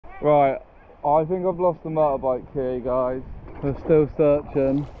Right, I think I've lost the motorbike key, guys. We're still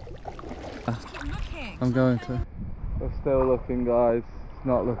searching. I'm looking. I'm going to. We're still looking, guys. It's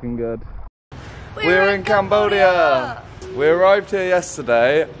not looking good. We're in Cambodia! We arrived here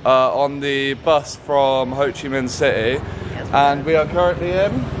yesterday on the bus from Ho Chi Minh City, and we are currently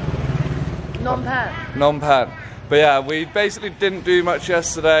in Phnom Penh. Phnom Penh. But yeah, we basically didn't do much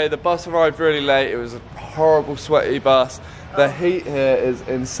yesterday. The bus arrived really late. It was a horrible, sweaty bus. The heat here is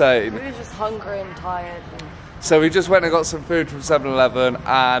insane. We were just hungry and tired. So we just went and got some food from 7-Eleven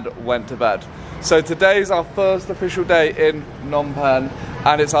and went to bed. So today's our first official day in Phnom Penh,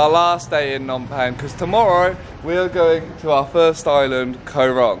 and it's our last day in Phnom Penh because tomorrow we are going to our first island,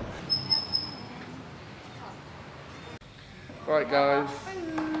 Koh Rong. Right guys,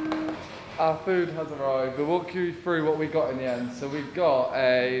 our food has arrived. We'll walk you through what we got in the end. So we've got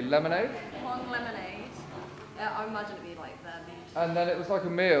a lemonade. One lemonade. I imagine it'd be like the And then it was like a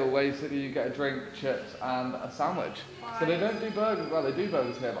meal, basically you get a drink, chips and a sandwich. Right. So they don't do burgers, well they do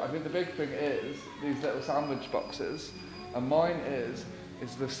burgers here, but I think the big thing is these little sandwich boxes. And mine is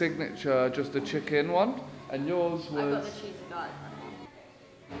the signature, just a chicken one, and yours was... I got the cheesy garlic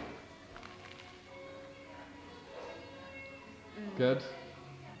one. Good.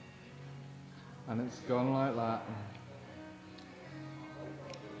 And it's gone like that.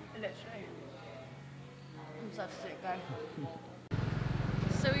 Literally. I'm such a sick guy.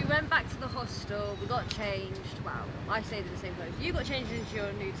 So we went back to the hostel, we got changed, well, I stayed in the same place. You got changed into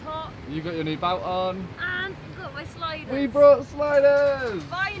your new top. You got your new belt on. And got my sliders. We brought sliders!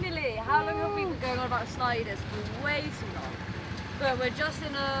 Finally! How long have we been going on about sliders? For way too long. But we're just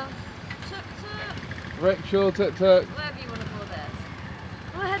in a tuk-tuk. Rickshaw, tuk-tuk. Whatever you want to call this.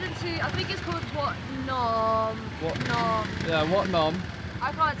 We're heading to, I think it's called What Nom. What? Nom. Yeah, What Nom.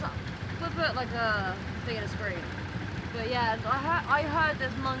 I can't tell. We'll put like a thing in a screen. But yeah, I heard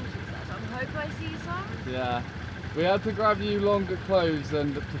there's monkeys there, so I'm hoping I see some. Yeah. We had to grab you longer clothes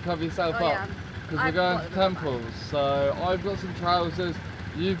and to cover yourself up. Because we're going to temples. So I've got some trousers,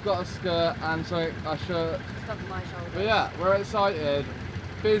 you've got a skirt and a shirt. To cover my shoulders. But yeah, we're excited.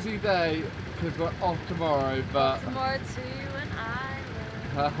 Busy day because we're off tomorrow, but... Tomorrow to an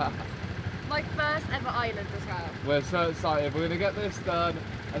island. My first ever island as well. We're so excited. We're going to get this done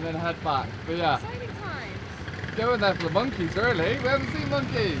and then head back. But yeah. Exciting times. Going there for the monkeys, really. We haven't seen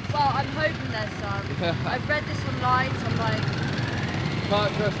monkeys. Well, I'm hoping there's some. Yeah. I've read this online, so I'm like...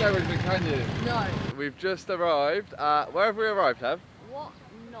 Can't trust everything, can you? No. We've just arrived at... Where have we arrived, Hev? What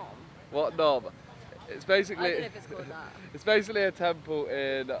Nom? What Nom? It's basically... I don't know if it's called that. It's basically a temple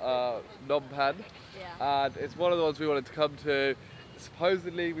in Phnom Penh. Yeah. And it's one of the ones we wanted to come to.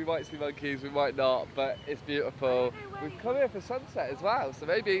 Supposedly we might see monkeys, we might not, but it's beautiful. We've come here for sunset as well, so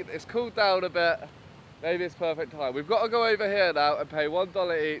maybe it's cooled down a bit. Maybe it's perfect time. We've got to go over here now and pay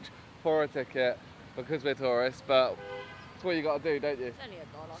 $1 each for a ticket because we're tourists, but it's what you got to do, don't you?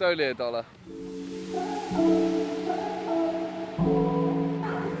 It's only $1. It's only $1.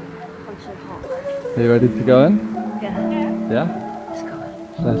 I'm so hot. Are you ready to go in? Yeah. Yeah? Let's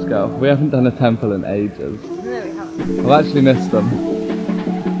go. Let's go. We haven't done a temple in ages. No, we haven't. I've actually missed them.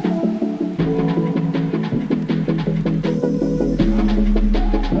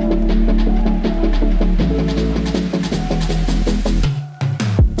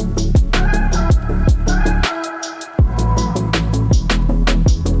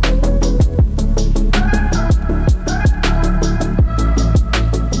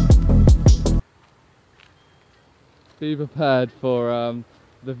 Be prepared for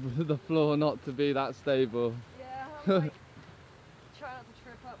the floor not to be that stable. Yeah, I'm like, try not to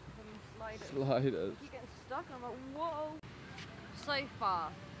trip up from sliders. Sliders. You get stuck and I'm like, whoa. So far,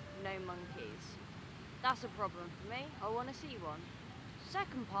 no monkeys. That's a problem for me. I want to see one.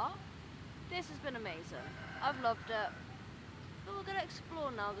 Second part, this has been amazing. I've loved it. But we're going to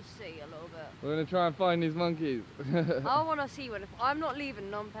explore now the sea a little bit. We're going to try and find these monkeys. I want to see one. I'm not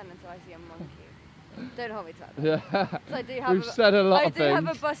leaving Phnom Penh until I see a monkey. Don't hold me to that. Yeah. I do have We've said a lot of things. I do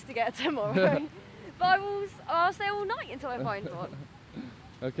have a bus to get tomorrow. But I'll stay all night until I find one.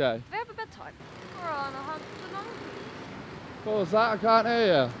 Okay. They have a bedtime. We're on a hunt for the monkey. What was that? I can't hear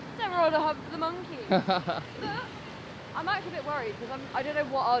you. So we're on a hunt for the monkey. But I'm actually a bit worried because I don't know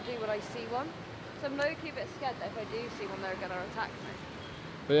what I'll do when I see one. So I'm low-key a bit scared that if I do see one, they're going to attack me.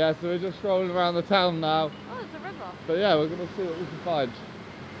 But yeah, so we're just strolling around the town now. Oh, there's a river. But yeah, we're going to see what we can find.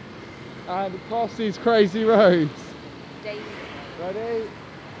 And across these crazy roads. Daisy. Ready?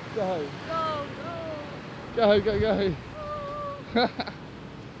 Go. Go, go. Go, go, go. Oh.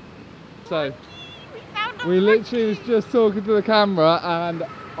 So, we literally was just talking to the camera and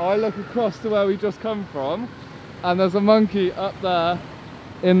I look across to where we just come from and there's a monkey up there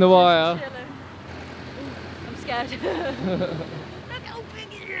in the wire. Chilling. I'm scared. Look how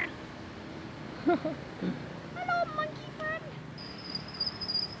big it is. Hello, monkey friend.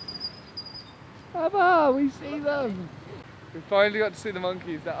 Abba, we see them. We finally got to see the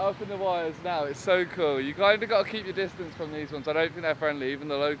monkeys. They're up in the wires now. It's so cool. You kind of got to keep your distance from these ones. I don't think they're friendly. Even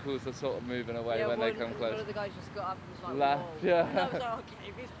the locals are sort of moving away when they come close. One of the guys just got up and was like, Laughed, whoa. yeah. And I was like,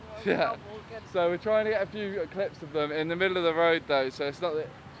 okay, this boy, Yeah. So we're trying to get a few clips of them in the middle of the road though, so it's not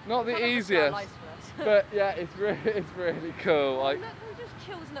the easiest. But yeah, it's really cool. Like, look, we're just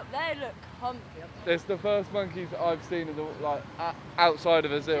chilling up there. Look comfy. it's the first monkeys that I've seen in the, like outside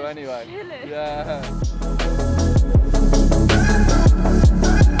of a zoo just anyway. Chilling. Yeah.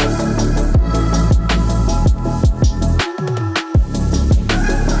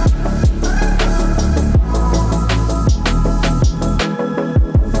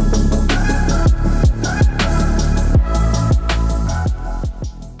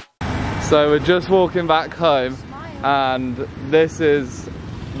 So we're just walking back home, and this is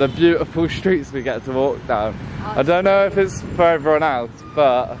the beautiful streets we get to walk down. I don't know if it's for everyone else,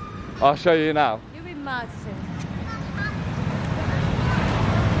 but I'll show you now. You'll be mad to see.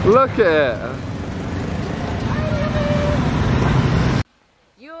 Look at it!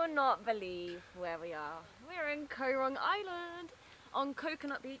 You'll not believe where we are. We're in Koh Rong Island on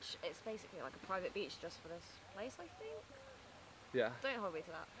Coconut Beach. It's basically like a private beach just for this place, I think. Yeah. Don't hold me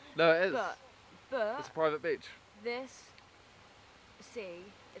to that. No, it is. But it's a private beach. This sea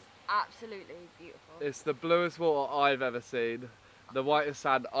is absolutely beautiful. It's the bluest water I've ever seen. The whitest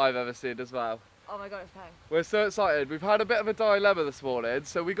sand I've ever seen as well. Oh my god, it's paying. We're so excited. We've had a bit of a dilemma this morning.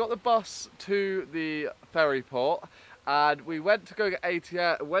 So we got the bus to the ferry port, and we went to go get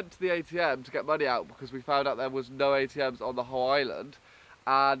went to the ATM to get money out because we found out there was no ATMs on the whole island,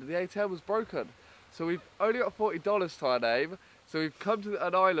 and the ATM was broken. So we've only got $40 to our name. So we've come to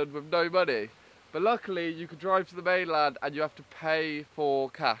an island with no money. But luckily you can drive to the mainland and you have to pay for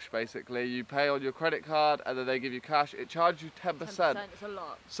cash basically. You pay on your credit card and then they give you cash. It charges you 10%. 10%, it's a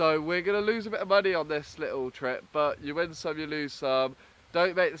lot. So we're going to lose a bit of money on this little trip, but you win some, you lose some.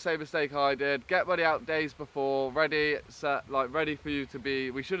 Don't make the same mistake I did. Get money out days before, ready, set, like ready for you to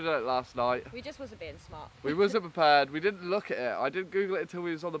be. We should have done it last night. We just wasn't being smart. We wasn't prepared. We didn't look at it. I didn't Google it until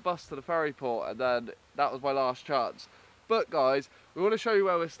we was on the bus to the ferry port, and then that was my last chance. But guys, we want to show you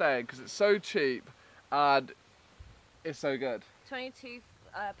where we're staying because it's so cheap and it's so good. £22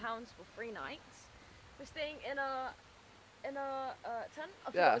 for 3 nights. We're staying in a tent.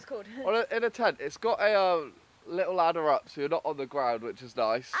 I forgot what it's called. In a tent. It's got a little ladder up, so you're not on the ground, which is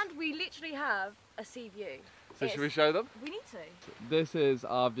nice. And we literally have a sea view. So should we show them? We need to. This is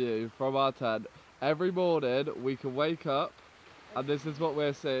our view from our tent. Every morning we can wake up, and this is what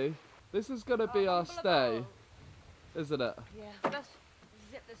we'll see. This is going to be our stay. Isn't it? Yeah. Let's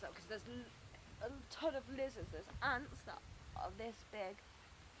zip this up because there's a ton of lizards. There's ants that are this big.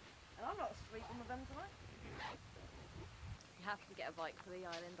 And I'm not sleeping with them tonight. You have to get a bike for the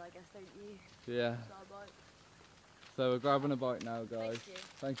island, I guess, don't you? Yeah. So we're grabbing a bike now, guys.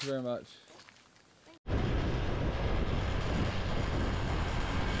 Thank you very much.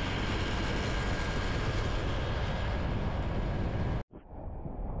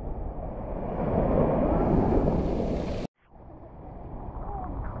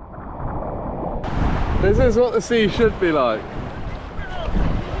 This is what the sea should be like.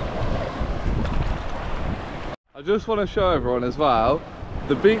 I just want to show everyone as well,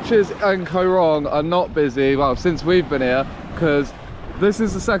 the beaches in Koh Rong are not busy, well, since we've been here, because this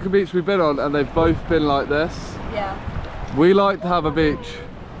is the second beach we've been on and they've both been like this. Yeah. We like to have a beach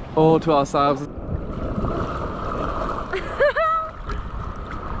all to ourselves.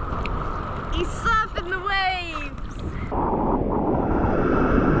 He's surfing the waves!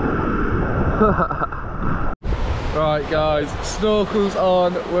 Right guys, snorkels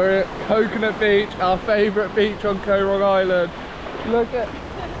on. We're at Coconut Beach, our favourite beach on Koh Rong Island. Look at,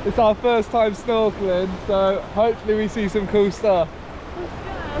 it's our first time snorkeling, so hopefully we see some cool stuff.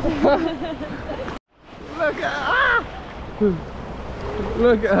 Look at her!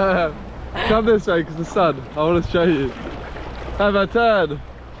 Look at her! Come this way because the sun, I want to show you. Have a turn.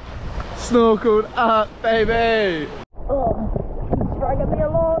 Snorkeled up, baby! Oh, it's dragging me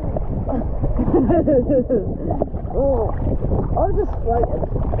along. Oh, I'm just floating.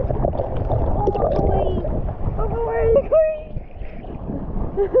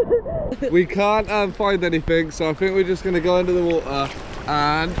 We can't find anything, so I think we're just going to go under the water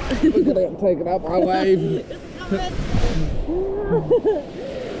and we're going to get taken up by a wave.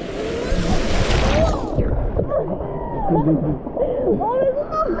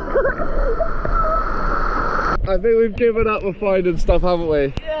 I think we've given up with finding stuff, haven't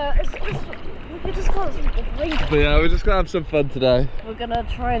we? Yeah, it's just, we just got some good waves. But yeah, we're just gonna have some fun today. We're gonna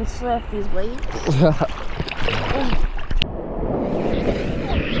try and surf these waves.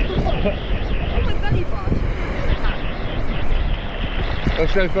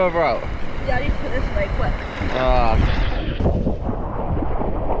 Let's go further out. Yeah, I need to put this away quick. Ah.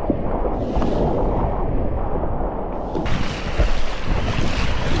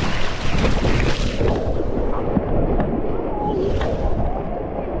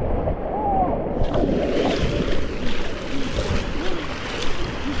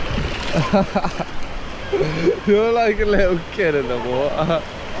 You're like a little kid in the water.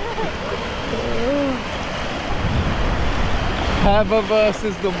 Heaven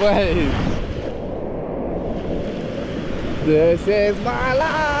versus the waves. This is my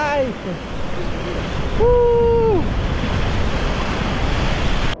life. Woo!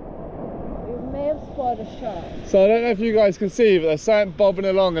 We may have spotted a shark. So I don't know if you guys can see, but there's something bobbing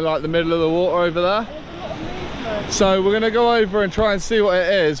along in like the middle of the water over there. So we're gonna go over and try and see what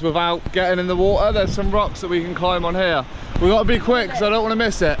it is without getting in the water. There's some rocks that we can climb on here. We've got to be quick because I don't want to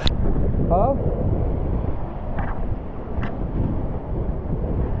miss it. Huh?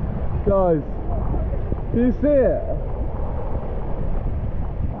 Guys, do you see it?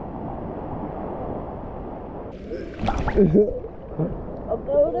 A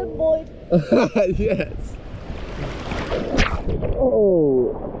golden boy. Yes.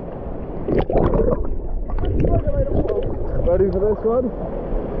 Oh. Ready for this one?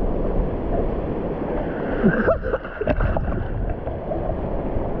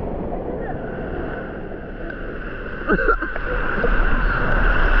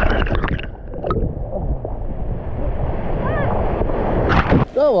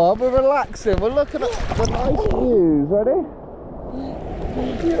 Go on, we're relaxing, we're looking at the nice views, ready?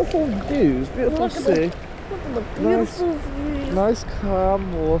 Beautiful views, beautiful sea. Look at the beautiful views. Nice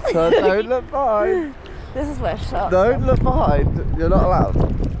calm water, don't look behind. This is where sharks Don't look behind, you're not allowed.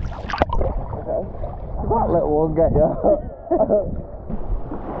 Okay. That little one get you.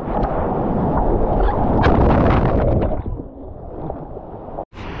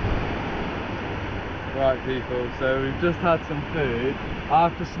 Right people, so we've just had some food.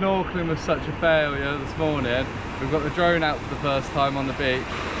 After snorkeling was such a failure this morning, we've got the drone out for the first time on the beach.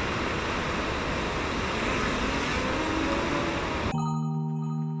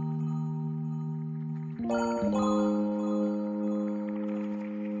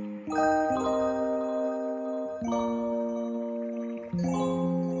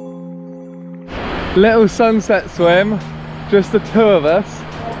 Little sunset swim, just the two of us.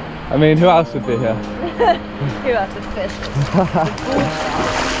 I mean, who else would be here? Who else would fish?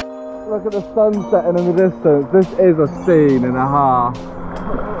 Look at the sun setting in the distance. This is a scene and a half.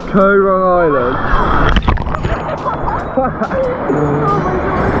 Koh Rong Island.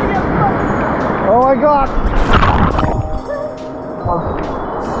 Oh my god!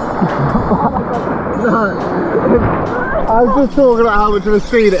 No, I was just talking about how much of a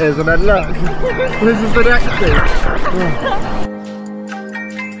scene it is, and then look, this is the next scene.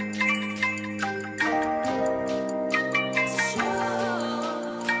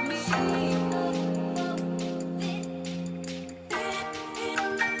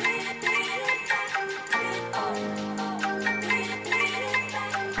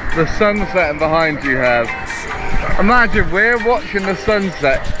 The sunset behind you have. Imagine we're watching the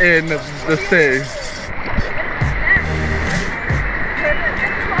sunset in the sea.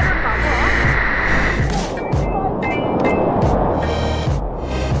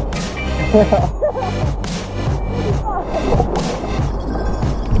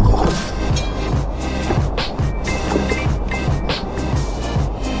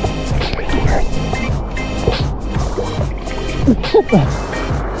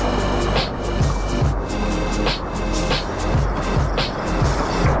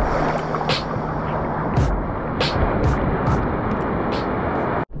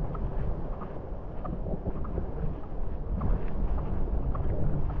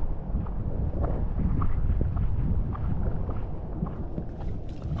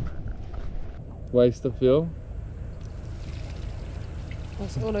 Waste of fuel.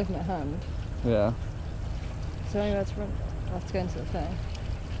 It's all over my hand. Yeah. So anyway, I have to go into the thing.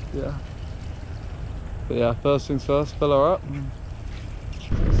 Yeah. But yeah, first things first, fill her up.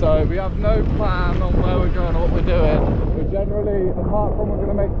 So we have no plan on where we're going or what we're doing. We're generally, apart from we're going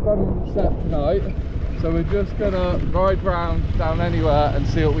to make sunset tonight, so we're just going to ride round down anywhere and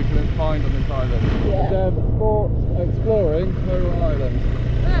see what we can find on this island. Yeah. Exploring Koh Rong Island.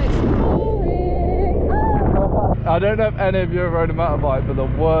 Exploring! I don't know if any of you have rode a motorbike, but the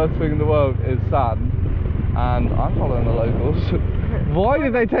worst thing in the world is sand. and I'm following the locals. Why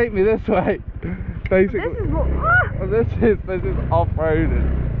did they take me this way? Basically, This is what. this is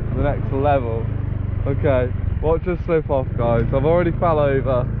off-roading to the next level. Okay, watch us slip off, guys. I've already fell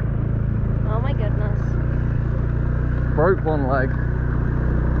over. Oh my goodness. Broke one leg.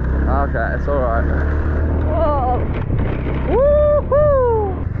 Okay, it's alright. Whoa.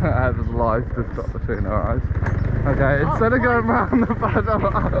 Woohoo! There's life just got between our eyes. Okay, instead of going round the paddle.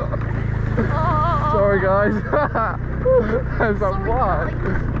 Sorry guys. There's a what?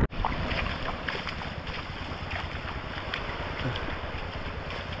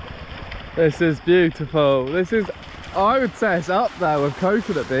 This is beautiful. This is, I would say it's up there with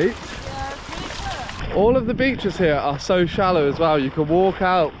Coconut Beach. Yeah, All of the beaches here are so shallow as well. You can walk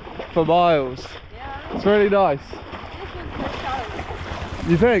out for miles. yeah. It's really nice. This one's so shallow.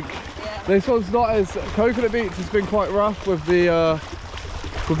 You think? Yeah. This one's not as, Coconut Beach has been quite rough with the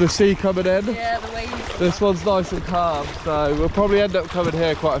sea coming in. Yeah, the waves. This one's nice and calm, so we'll probably end up coming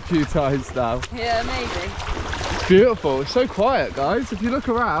here quite a few times now. Yeah, maybe. It's beautiful. It's so quiet, guys. If you look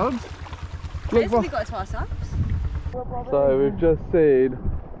around, We got it to ourselves. So we've just seen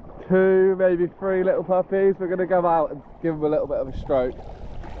 2, maybe 3 little puppies. We're going to go out and give them a little bit of a stroke.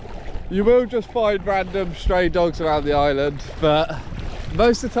 You will just find random stray dogs around the island, but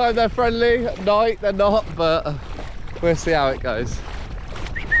most of the time they're friendly. At night they're not, but we'll see how it goes.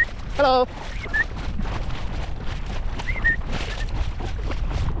 Hello.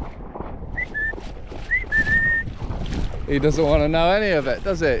 He doesn't want to know any of it,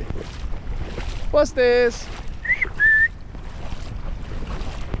 does he? What's this?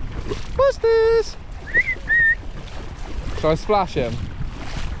 What's this? Shall I splash him?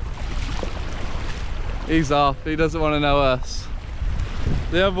 He's off, he doesn't want to know us.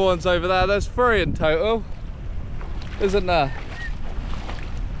 The other one's over there, there's 3 in total, isn't there?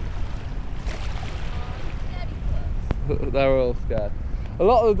 They're all scared. A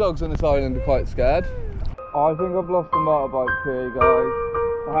lot of the dogs on this island are quite scared. I think I've lost the motorbike here, guys.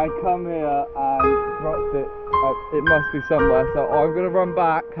 I come here and dropped it. It must be somewhere, so I'm going to run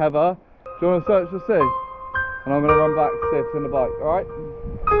back. Heather, do you want to search the sea? And I'm going to run back to see if it's in the bike, alright?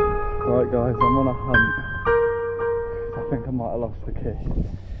 Alright guys, I'm on a hunt. I think I might have lost the key.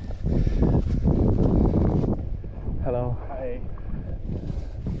 Hello. Hey.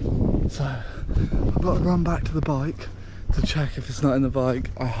 So, I've got to run back to the bike to check if it's not in the bike.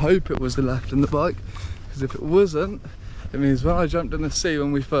 I hope it was left in the bike, because if it wasn't, it means when I jumped in the sea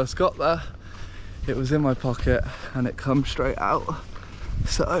when we first got there, it was in my pocket and it comes straight out.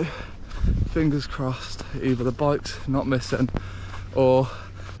 So, fingers crossed, either the bike's not missing or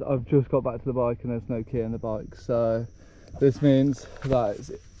I've just got back to the bike and there's no key in the bike. So, this means that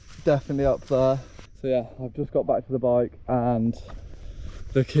it's definitely up there. So yeah, I've just got back to the bike and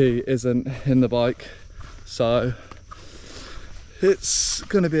the key isn't in the bike. So, it's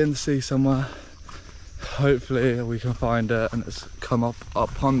going to be in the sea somewhere. Hopefully we can find it and it's come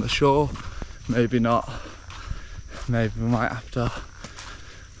up on the shore. Maybe not. Maybe we might have to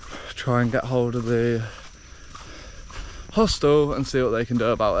try and get hold of the hostel and see what they can do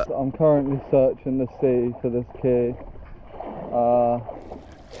about it. I'm currently searching the sea for this key.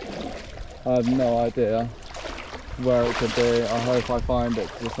 I have no idea where it could be. I hope I find it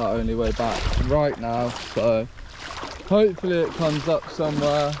because it's our only way back right now. So hopefully it comes up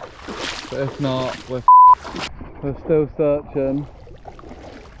somewhere. But if not, we're still searching.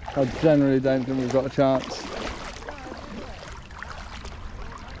 I generally don't think we've got a chance.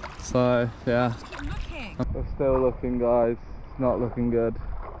 So yeah, we're still looking, guys. It's not looking good.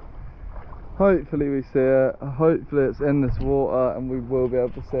 Hopefully we see it. Hopefully it's in this water and we will be able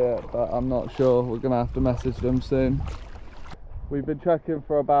to see it, but I'm not sure. We're gonna have to message them soon. We've been checking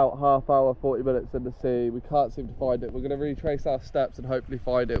for about half hour, 40 minutes in the sea. We can't seem to find it. We're going to retrace our steps and hopefully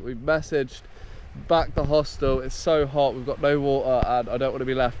find it. We've messaged back the hostel. It's so hot, we've got no water and I don't want to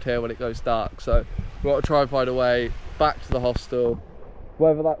be left here when it goes dark. So we've got to try and find a way back to the hostel.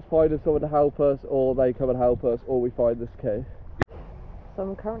 Whether that's finding someone to help us or they come and help us or we find this key. So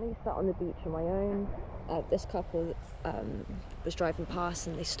I'm currently sat on the beach on my own. This couple was driving past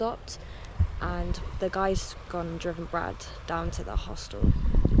and they stopped. And the guy's driven Brad down to the hostel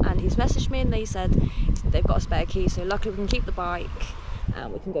and he's messaged me and they said they've got a spare key, so luckily we can keep the bike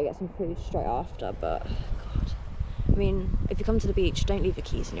and we can go get some food straight after. But God, I mean, if you come to the beach, don't leave your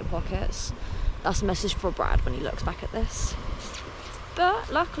keys in your pockets. That's a message for Brad when he looks back at this.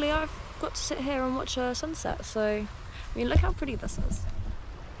 But luckily I've got to sit here and watch a sunset, so I mean, look how pretty this is.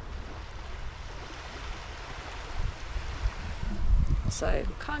 So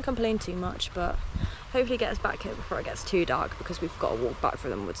can't complain too much, but hopefully get us back here before it gets too dark because we've got to walk back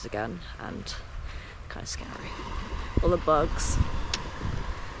through the woods again and kind of scary. All the bugs.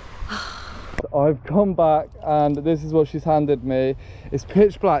 I've come back and this is what she's handed me. It's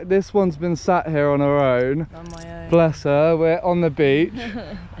pitch black. This one's been sat here on her own. On my own. Bless her. We're on the beach.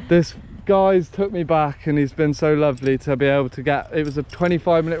 This guy's took me back and he's been so lovely to be able to get, it was a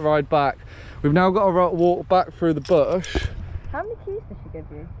 25-minute ride back. We've now got to walk back through the bush. How many keys did she give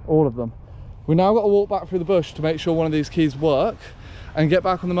you? All of them. We now got to walk back through the bush to make sure one of these keys work and get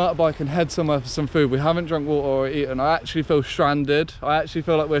back on the motorbike and head somewhere for some food. We haven't drunk water or eaten. I actually feel stranded. I actually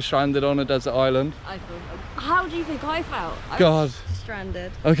feel like we're stranded on a desert island. I feel. How do you think I felt? God.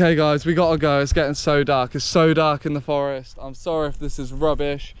 Stranded. Okay guys, we gotta go. It's getting so dark. It's so dark in the forest. I'm sorry if this is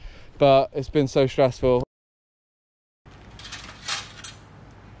rubbish, but it's been so stressful.